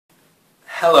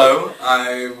Hello,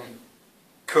 I'm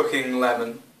cooking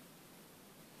lemon,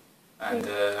 and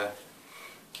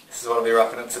this is what I'll be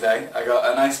wrapping up today. I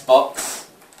got a nice box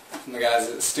from the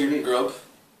guys at Student Grub.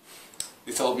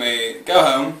 They told me, go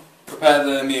home, prepare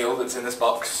the meal that's in this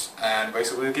box, and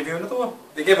basically we'll give you another one.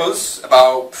 They give us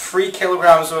about 3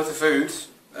 kilograms worth of food,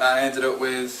 and I ended up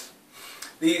with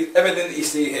everything that you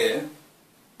see here,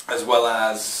 as well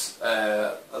as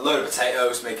a load of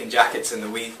potatoes, making jackets in the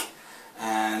week,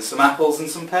 and some apples and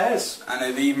some pears, and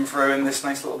I've even thrown in this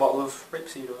nice little bottle of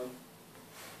rapeseed oil.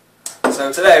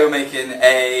 So today we're making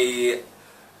a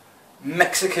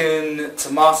Mexican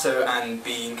tomato and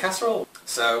bean casserole.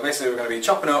 So basically we're going to be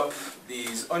chopping up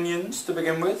these onions to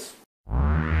begin with.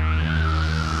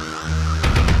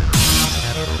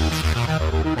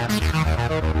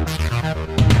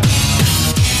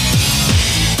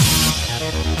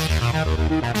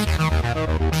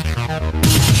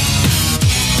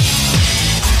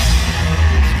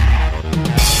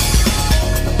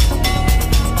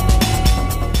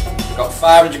 Got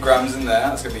 500 grams in there,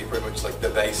 that's going to be pretty much like the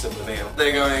base of the meal.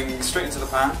 They're going straight into the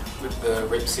pan with the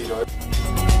rapeseed oil.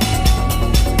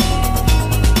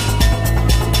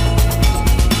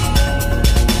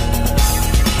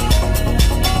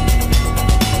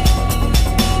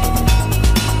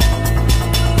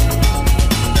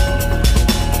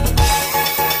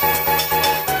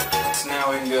 So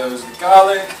now in goes the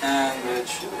garlic and the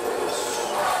chilies.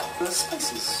 The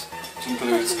spices, which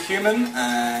includes cumin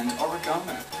and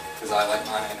oregano, because I like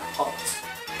mine hot.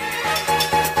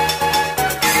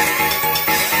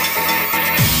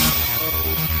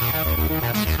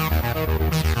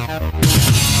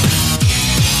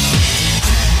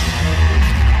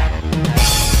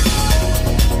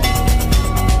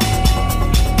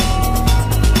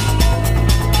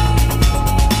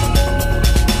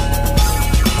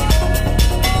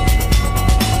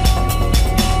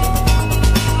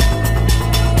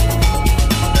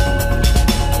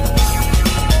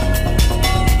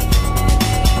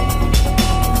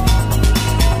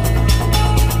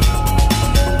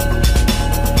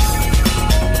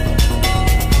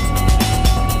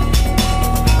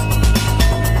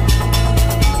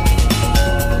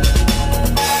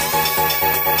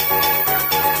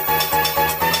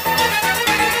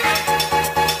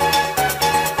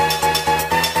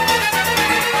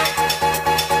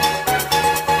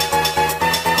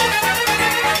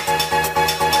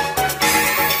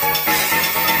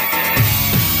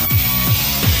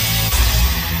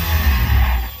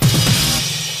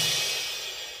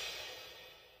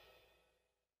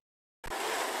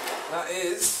 That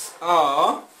is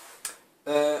our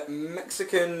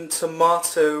Mexican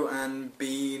tomato and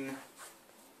bean.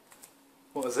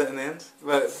 What was it in the end?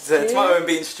 Well, it's a tomato and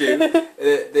bean stew.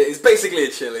 It is basically a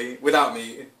chili without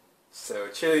meat. So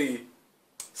a chili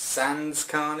sans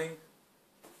carne.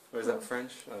 Or is that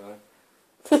French? I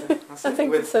don't know. That's I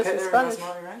think with it says in pita and Spanish.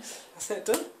 basmati rice. That's it,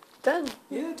 done? Done.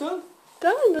 Yeah, done.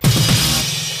 Done.